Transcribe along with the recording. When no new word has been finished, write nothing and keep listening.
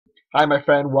Hi, my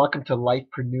friend. Welcome to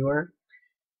Lifepreneur,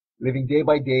 living day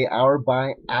by day, hour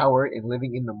by hour, and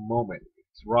living in the moment.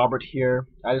 It's Robert here.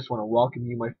 I just want to welcome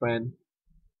you, my friend,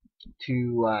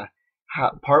 to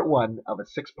part one of a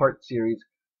six-part series,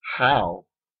 How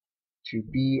to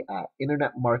Be an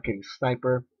Internet Marketing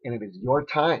Sniper, and it is your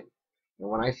time. And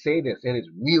when I say this, it is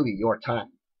really your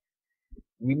time.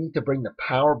 We need to bring the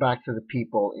power back to the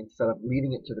people instead of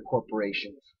leaving it to the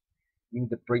corporations. You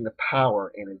need to bring the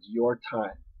power, and it's your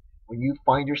time. When you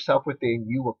find yourself within,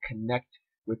 you will connect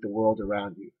with the world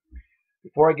around you.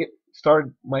 Before I get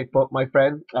started, my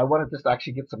friend, I want to just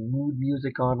actually get some mood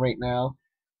music on right now.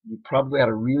 You probably had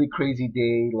a really crazy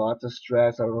day, lots of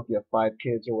stress. I don't know if you have 5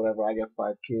 kids or whatever. I got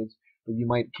 5 kids, but you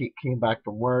might came back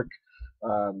from work.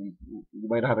 You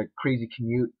might have had a crazy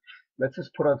commute. Let's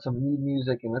just put on some mood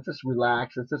music and let's just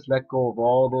relax. Let's just let go of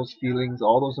all those feelings,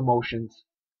 all those emotions,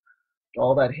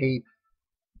 all that hate,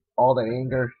 all that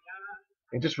anger,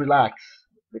 and just relax,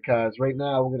 because right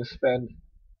now we're going to spend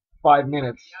 5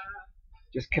 minutes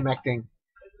just connecting,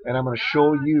 and I'm going to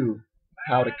show you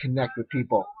how to connect with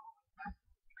people.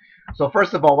 So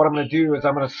first of all, what I'm going to do is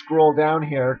I'm going to scroll down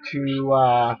here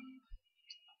to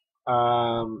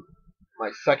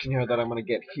my section here that I'm going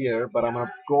to get here, but I'm going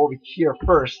to go over here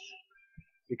first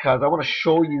because I want to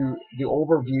show you the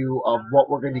overview of what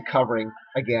we're going to be covering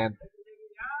again.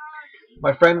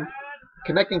 My friend,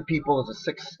 connecting people is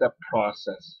a 6-step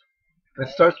process. It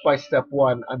starts by step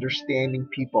 1, understanding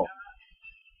people.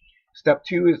 Step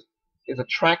 2 is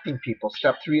attracting people.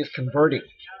 Step 3 is converting.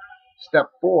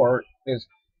 Step 4 is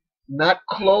not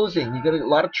closing. You get a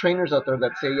lot of trainers out there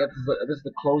that say, yeah, this is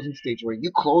the closing stage where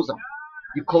you close them.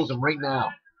 You close them right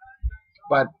now.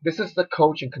 But this is the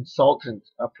coach and consultant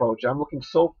approach. I'm looking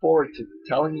so forward to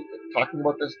talking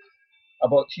about this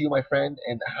to you, my friend,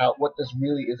 and what this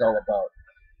really is all about.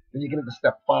 Then you get into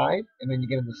step 5, and then you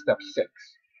get into step 6.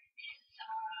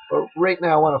 But right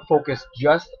now, I want to focus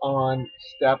just on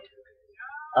step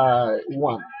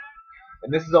 1,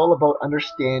 and this is all about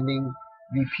understanding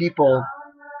the people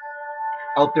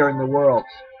out there in the world.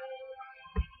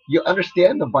 You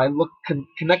understand them by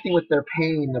connecting with their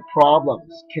pain, their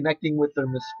problems, connecting with their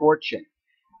misfortune,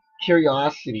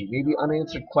 curiosity, maybe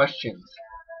unanswered questions.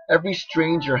 Every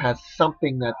stranger has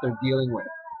something that they're dealing with.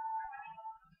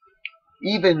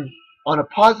 Even on a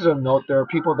positive note, there are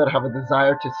people that have a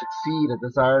desire to succeed, a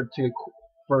desire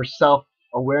for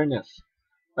self-awareness,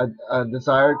 a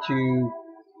desire to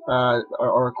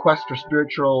or a quest for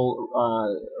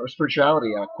or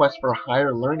spirituality, a quest for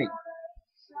higher learning.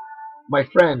 My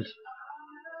friend,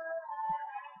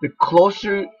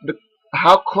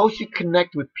 how close you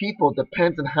connect with people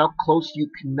depends on how close you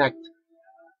connect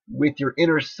with your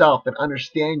inner self and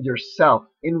understand yourself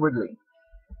inwardly.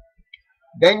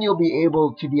 Then you'll be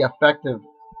able to be effective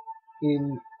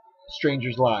in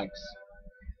strangers' lives.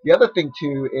 The other thing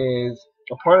too is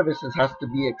a part of this has to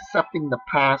be accepting the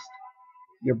past,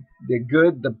 the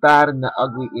good, the bad, and the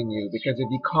ugly in you. Because if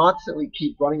you constantly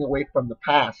keep running away from the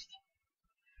past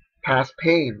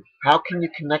pain, how can you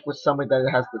connect with somebody that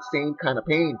has the same kind of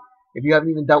pain if you haven't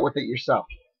even dealt with it yourself?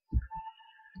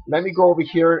 Let me go over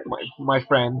here, my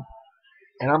friend,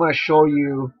 and I'm going to show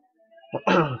you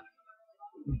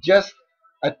just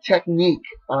a technique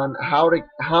on how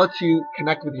to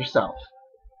connect with yourself.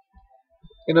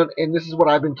 And this is what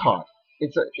I've been taught.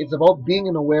 It's about being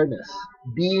an awareness,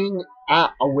 being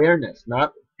at awareness,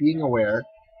 not being aware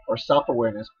or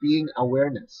self-awareness, being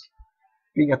awareness,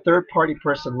 being a third-party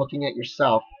person looking at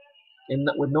yourself, and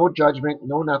with no judgment,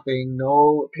 no nothing,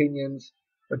 no opinions,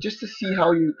 but just to see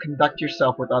how you conduct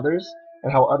yourself with others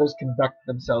and how others conduct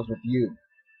themselves with you.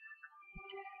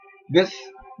 This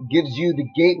gives you the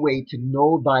gateway to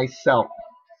know thyself.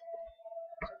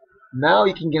 Now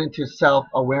you can get into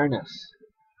self-awareness.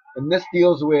 And this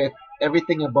deals with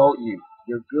everything about you.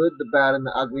 Your good, the bad, and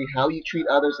the ugly, how you treat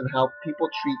others, and how people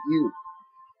treat you.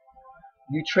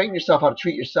 You train yourself how to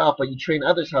treat yourself, but you train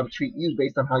others how to treat you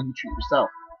based on how you treat yourself.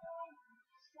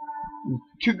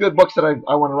 2 good books that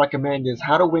I want to recommend is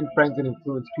How to Win Friends and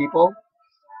Influence People,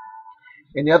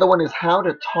 and the other one is How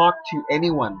to Talk to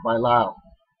Anyone by Lyle.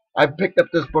 I've picked up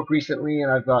this book recently,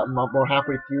 and I'm about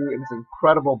halfway through, and it's an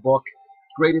incredible book.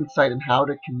 Great insight on how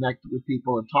to connect with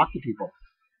people and talk to people.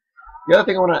 The other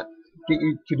thing I want to get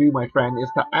you to do, my friend, is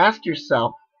to ask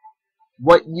yourself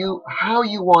how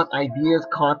you want ideas,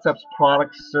 concepts,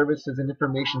 products, services, and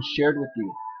information shared with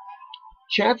you.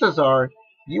 Chances are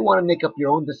you want to make up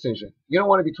your own decision. You don't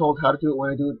want to be told how to do it,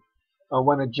 when to do it,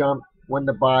 when to jump, when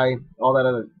to buy, all that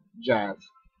other jazz.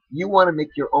 You want to make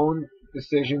your own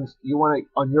decisions. You want it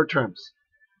on your terms.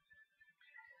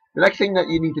 The next thing that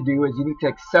you need to do is you need to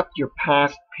accept your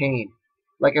past pain.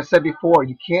 Like I said before,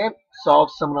 you can't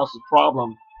solve someone else's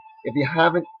problem if you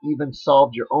haven't even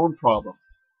solved your own problem.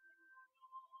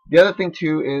 The other thing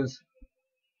too is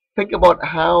think about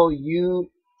how you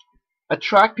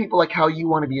attract people like how you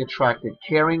want to be attracted,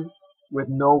 caring with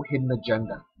no hidden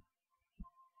agenda.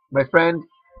 My friend,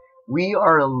 we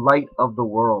are a light of the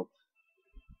world.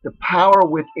 The power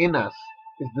within us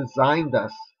is designed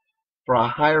us for a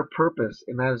higher purpose,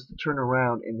 and that is to turn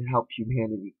around and help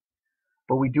humanity.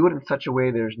 But we do it in such a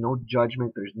way there's no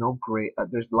judgment, there's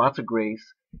lots of grace,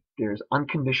 there's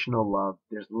unconditional love,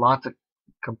 there's lots of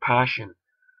compassion,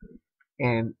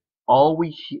 and all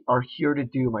we are here to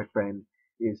do, my friend,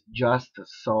 is just to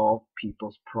solve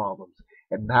people's problems,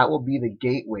 and that will be the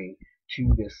gateway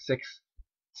to this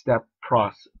six-step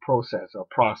process.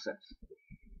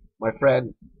 My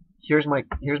friend, here's my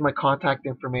contact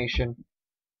information.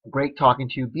 Great talking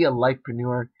to you. Be a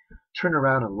lifepreneur. Turn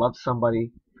around and love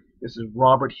somebody. This is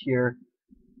Robert here.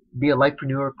 Be a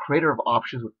lifepreneur, creator of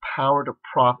options with power to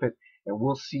profit, and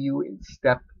we'll see you in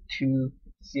step 2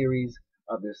 series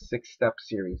of this 6-step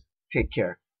series. Take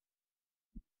care.